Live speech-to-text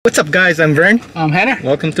What's up guys, I'm Vern. I'm Hannah.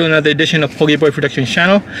 Welcome to another edition of Pogiboy Production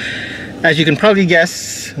channel. As you can probably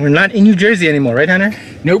guess, we're not in New Jersey anymore, right Hannah?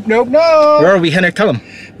 Nope. Where are we, Hannah? Tell them.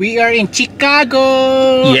 We are in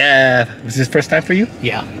Chicago. Yeah. Was this first time for you?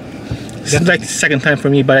 Yeah. This is like the second time for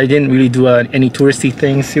me, but I didn't really do any touristy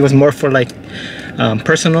things. It was more for like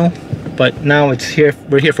personal, but now it's here.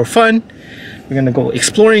 We're here for fun. We're gonna go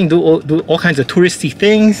exploring, do all kinds of touristy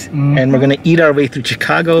things, and we're gonna eat our way through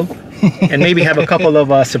Chicago. And maybe have a couple of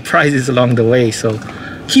surprises along the way, so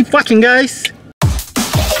keep watching guys.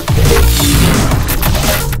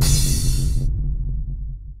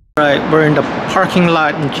 Alright, we're in the parking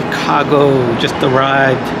lot in Chicago. Just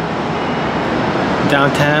arrived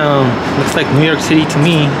downtown. Looks like New York City to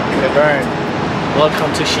me.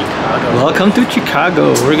 Welcome to Chicago. Welcome to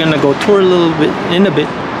Chicago. We're gonna go tour a little bit in a bit.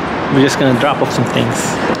 We're just gonna drop off some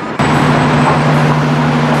things.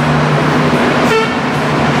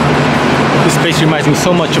 This place reminds me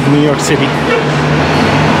so much of New York City.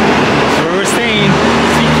 That's where we're staying.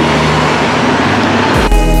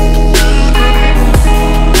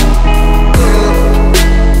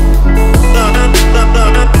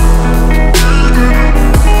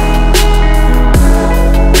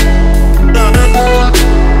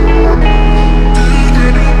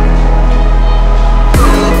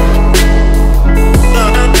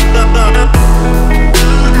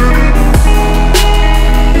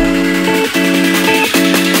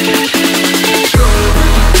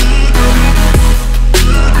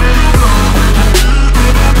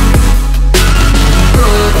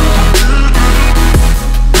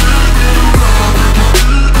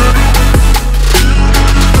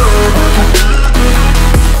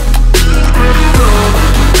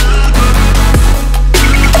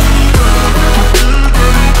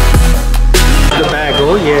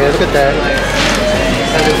 Look at that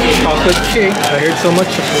chocolate cake. I heard so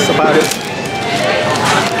much about it.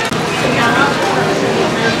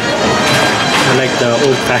 I like the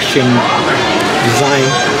old-fashioned design.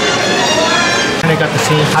 And I got the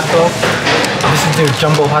same hot dog. This is their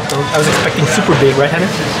jumbo hot dog. I was expecting super big, right, Hannah?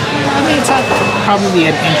 I mean, it's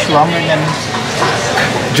probably an inch longer than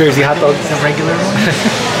Jersey hot dogs, the regular one.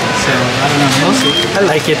 So I don't know. We'll see. I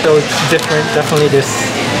like it though. It's different. Definitely this.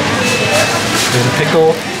 There's a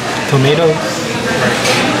pickle. Tomatoes,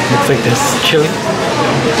 looks like this chili.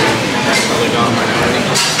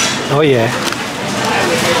 Oh yeah,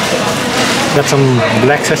 got some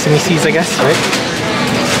black sesame seeds, I guess, right?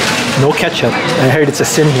 No ketchup. I heard it's a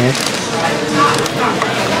sin here.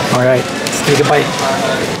 All right, let's take a bite.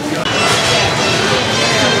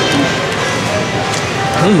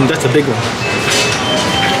 That's a big one.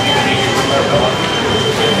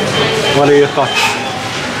 What are your thoughts?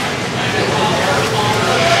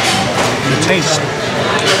 Taste.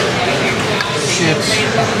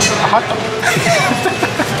 It's a hot dog.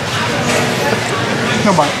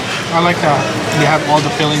 No, but I like that you have all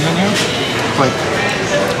the fillings in here. Like,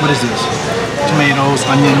 what is this? Tomatoes,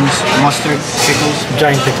 onions, mustard, pickles.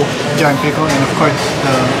 Giant pickle. Giant pickle, and of course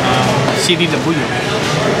the CD de bouillon.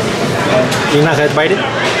 You're not gonna bite it?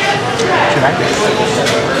 Should I?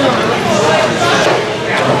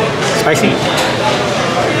 Spicy?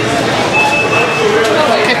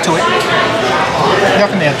 Kick to it.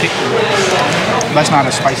 Definitely a kick. But it's not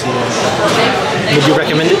as spicy. Would you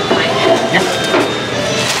recommend it? Yeah.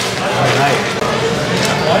 Alright.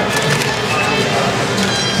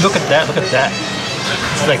 Look at that, look at that.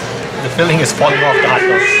 It's like the filling is falling off the hot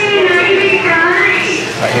dog.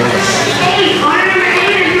 Right here it is.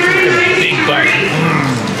 Big bite.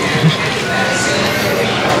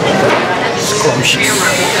 Scrumptious.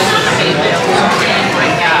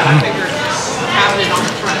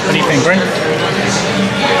 What do you think, Brent? It's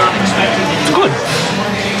good.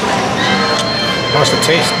 How's the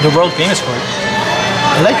taste? The world famous for it.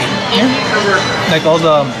 I like it. Yeah. Like all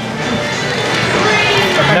the...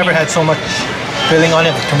 I've never had so much filling on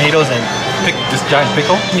it with tomatoes and this giant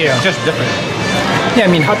pickle. Yeah. It's just different. Yeah,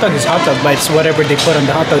 I mean, hot dog is hot dog, but it's whatever they put on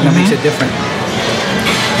the hot dog that makes it different.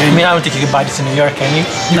 I mean, I don't think you can buy this in New York, can you?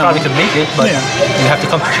 You probably could make it, but you have to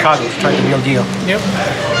come to Chicago to try the real deal. Yep.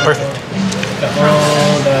 Perfect.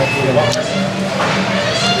 All that.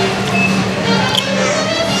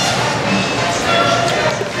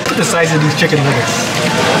 Look at the size of these chicken nuggets.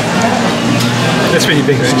 That's pretty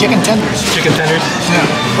big, right? Chicken tenders. Chicken tenders? Yeah.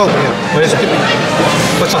 Oh, yeah. What is that?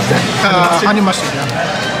 What's off that? Honey mustard, yeah.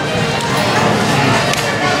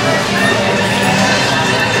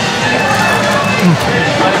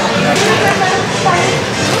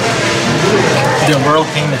 The world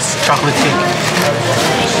famous chocolate cake.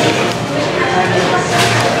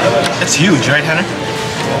 It's huge, right, Hannah?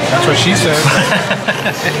 That's what she said.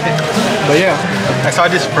 But yeah, I saw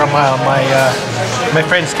this from my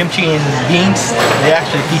friends Kimchi and Beans. They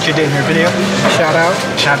actually featured it in their video. shout out.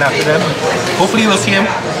 Shout out to them. Hopefully we'll see him.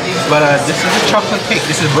 But this is a chocolate cake.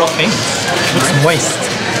 This is real famous. Looks moist.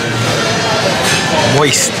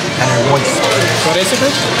 Moist. And moist. What is it?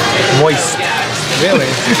 Moist. Really?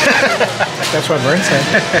 That's what Vern said.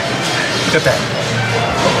 Look at that.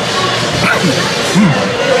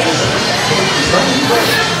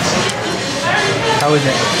 How is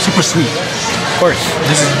it? Super sweet. Of course.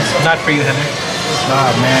 This is not for you, Henry.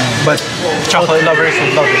 Oh man. But chocolate lovers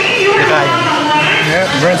will love it. Like I am. Yeah,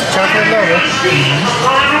 Vern's a chocolate lover.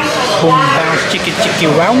 Boom, bounce, chicky, chicky,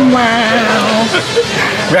 wow, wow.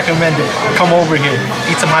 Recommended. Come over here.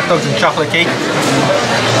 Eat some hot dogs and chocolate cake.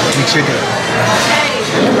 Makes your day.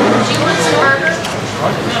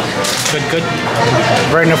 Good, good.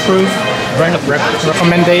 Vern approved. Vern,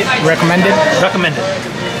 Recommended. recommended.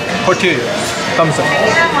 Portillo. Thumbs up.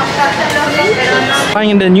 Buying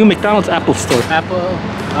in the new McDonald's Apple store. Apple.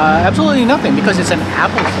 Absolutely nothing because it's an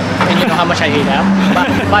Apple store. And you know how much I hate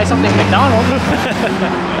Apple. Buy something McDonald's.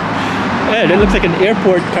 Yeah, that looks like an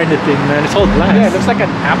airport kind of thing, man. It's all glass. Yeah, it looks like an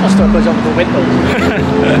Apple store because of the windows.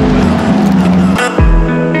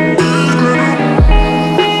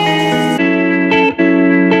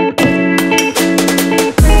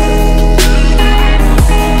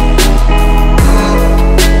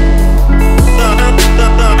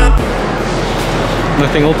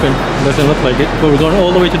 Nothing open. Doesn't look like it. But we're going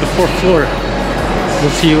all the way to the 4th floor.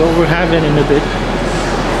 We'll see what we're having in a bit.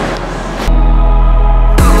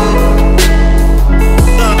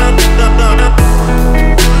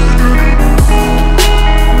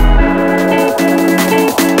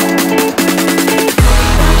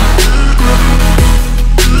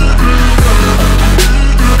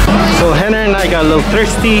 So Hannah and I got a little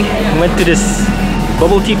thirsty. Went to this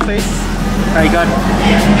bubble tea place. I got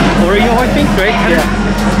Oreo, I think, right? Yeah.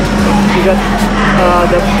 You got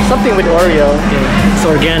something with Oreo. Yeah. It's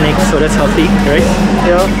organic, so that's healthy, right?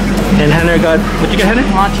 Yeah. And Hannah got, what you got, Hannah?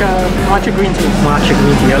 Matcha green tea. Matcha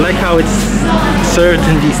green tea. I like how it's served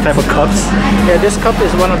in these type of cups. Yeah, this cup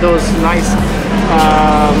is one of those nice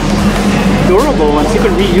durable ones. You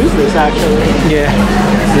could reuse this actually. Yeah.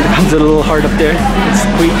 It comes a little hard up there. It's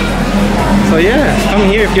sweet. So yeah, come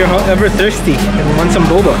here if you're ever thirsty and want some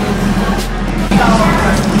boba.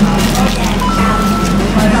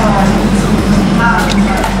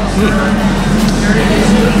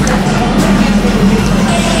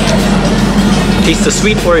 Taste the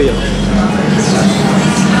sweet Oreo.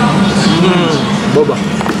 Boba.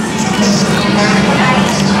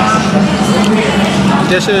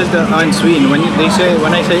 This is the unsweetened. When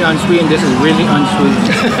I say unsweetened, this is really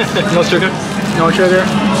unsweetened. No sugar? No sugar.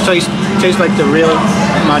 Tastes like the real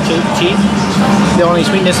matcha tea. The only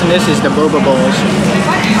sweetness in this is the boba balls.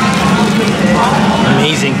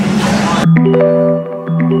 Amazing.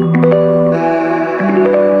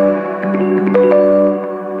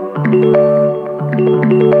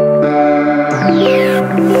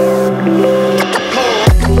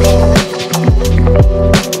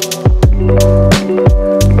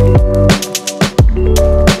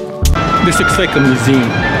 This looks like a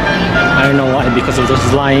museum. I don't know why, because of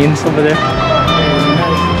those lions over there.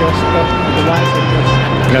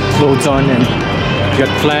 You got clothes on and you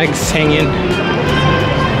got flags hanging.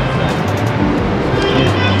 Yeah,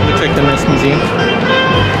 looks like a nice museum.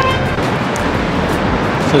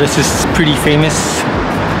 So this is pretty famous.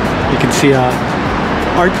 You can see a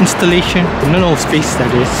art installation. I don't know whose face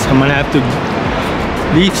that is. I'm gonna have to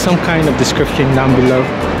leave some kind of description down below.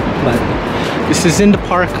 But this is in the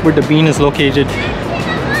park where the bean is located.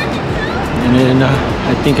 And then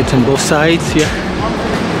I think it's on both sides here.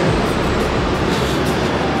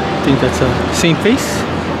 I think that's a same face.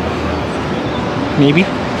 Maybe.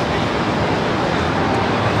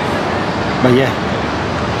 But yeah.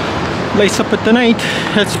 Lights up at the night.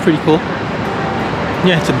 That's pretty cool.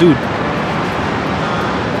 Yeah, it's a dude.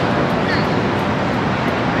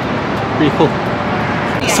 Pretty cool.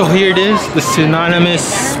 So here it is, the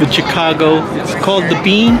synonymous with Chicago. It's called the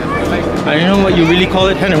bean. I don't know what you really call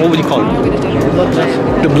it. Henry, what would you call it?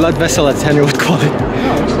 The blood vessel, as Henry would call it.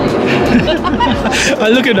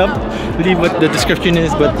 I'll look it up, leave what the description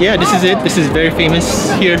is. But yeah, this is it. This is very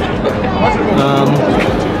famous here.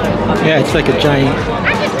 Yeah, it's like a giant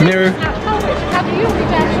mirror.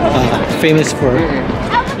 Famous for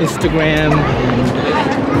Instagram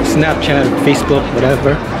and Snapchat, Facebook,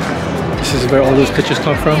 whatever. This is where all those pictures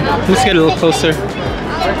come from. Let's get a little closer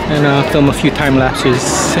and film a few time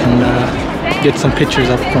lapses and get some pictures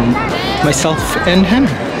up from myself and Hannah.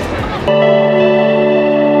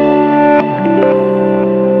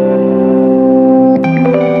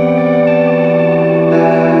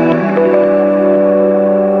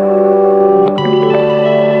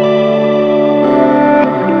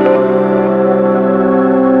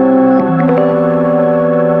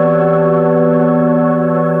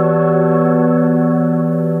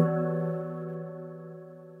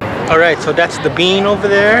 Alright, so that's the bean over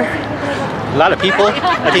there. A lot of people.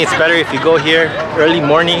 I think it's better if you go here early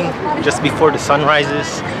morning, just before the sun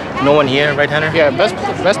rises. No one here, right, Hunter? Yeah,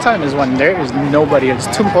 best time is when there is nobody. It's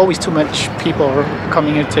always too much people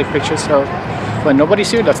coming in to take pictures. So when nobody's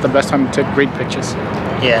here, that's the best time to take great pictures.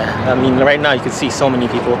 Yeah, I mean, right now you can see so many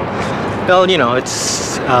people. Well, you know,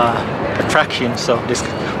 it's attraction, so there's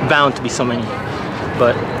bound to be so many.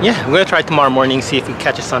 But yeah, we're gonna try tomorrow morning, see if we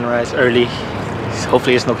catch a sunrise early.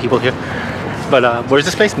 Hopefully there's no people here. But where's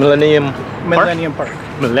this place? Millenium Park?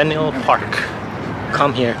 Millennial Park.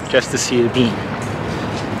 Come here just to see the bean.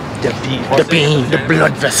 The bean. The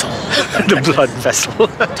blood vessel. The blood vessel.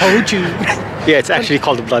 Told you. Yeah, it's actually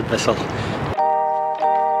called the blood vessel.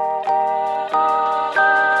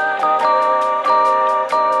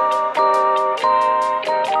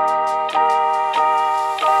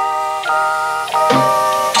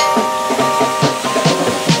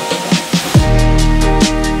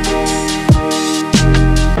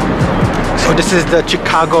 So this is the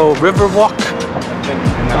Chicago Riverwalk.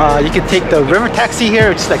 You can take the river taxi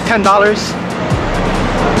here, it's like $10.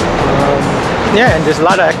 Yeah, and there's a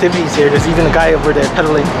lot of activities here. There's even a guy over there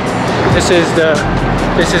pedaling. This is the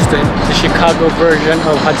Chicago version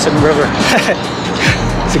of Hudson River.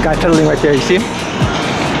 It's a guy pedaling right there, you see him?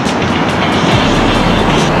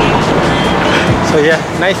 So yeah,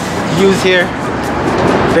 nice views here.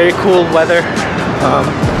 Very cool weather.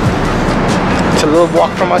 It's a little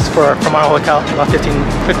walk from us, from our hotel, about 15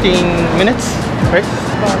 minutes, right?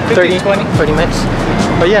 30 minutes.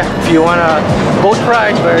 But yeah, if you want a boat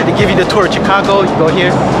ride where they give you the tour of Chicago, you go here,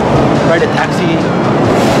 ride a taxi,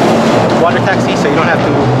 water taxi, so you don't have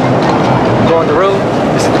to go on the road.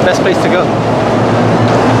 This is the best place to go.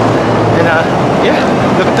 And yeah,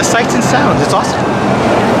 look at the sights and sounds, it's awesome.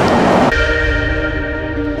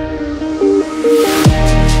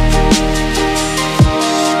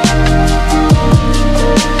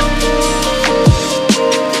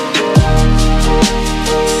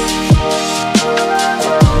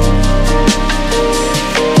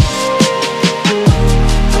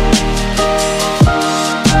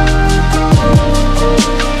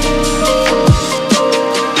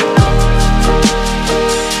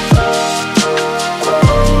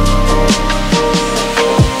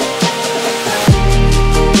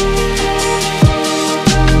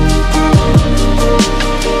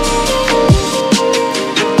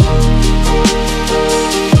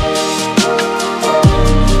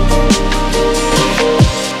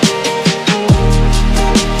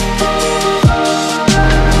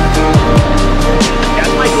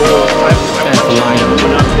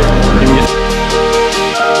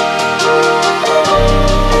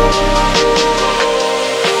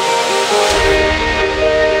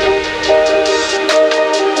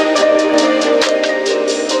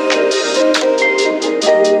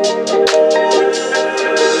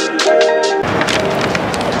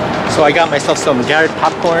 So I got myself some Garrett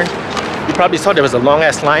popcorn. You probably saw there was a long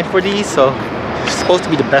ass line for these, so it's supposed to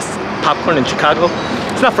be the best popcorn in Chicago.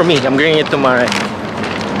 It's not for me, I'm bringing it to my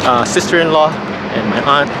sister-in-law and my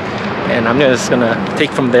aunt, and I'm just gonna take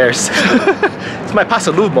from theirs. It's my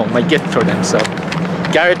pasalubong, my gift for them, so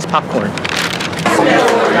Garrett's popcorn.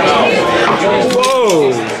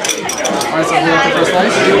 Whoa!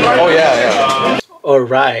 Oh yeah.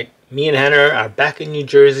 Alright, me and Hannah are back in New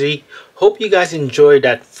Jersey. Hope you guys enjoyed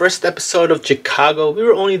that first episode of Chicago. We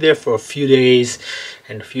were only there for a few days,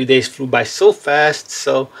 and a few days flew by so fast.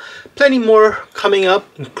 So plenty more coming up,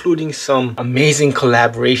 including some amazing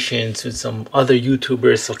collaborations with some other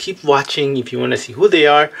YouTubers. So keep watching if you want to see who they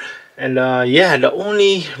are. And yeah, the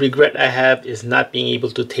only regret I have is not being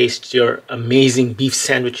able to taste your amazing beef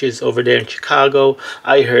sandwiches over there in Chicago.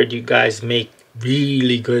 I heard you guys make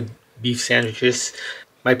really good beef sandwiches.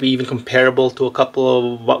 Might be even comparable to a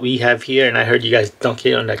couple of what we have here, and I heard you guys dunk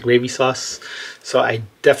it on that gravy sauce. So I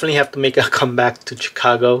definitely have to make a comeback to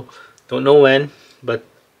Chicago. Don't know when, but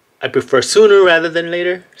I prefer sooner rather than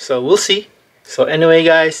later. So we'll see. So anyway,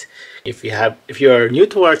 guys, if you are new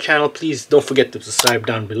to our channel, please don't forget to subscribe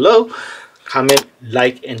down below, comment,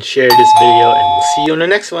 like, and share this video, and we'll see you on the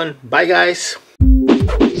next one. Bye, guys.